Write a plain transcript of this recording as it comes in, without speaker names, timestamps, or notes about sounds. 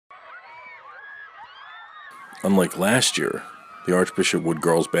Unlike last year, the Archbishop Wood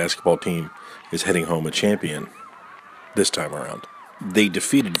girls basketball team is heading home a champion this time around. They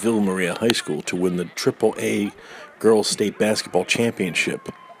defeated Villa Maria High School to win the AAA Girls State Basketball Championship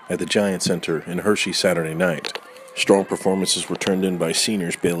at the Giant Center in Hershey Saturday night. Strong performances were turned in by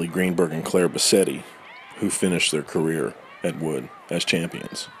seniors Bailey Greenberg and Claire Bassetti, who finished their career at Wood as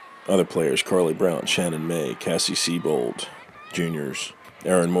champions. Other players, Carly Brown, Shannon May, Cassie Siebold, juniors,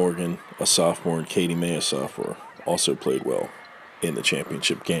 Erin Morgan, a sophomore, and Katie May, a sophomore, also played well in the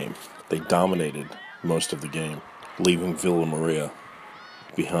championship game. They dominated most of the game, leaving Villa Maria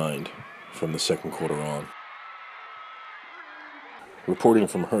behind from the second quarter on. Reporting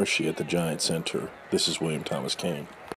from Hershey at the Giant Center, this is William Thomas Cain.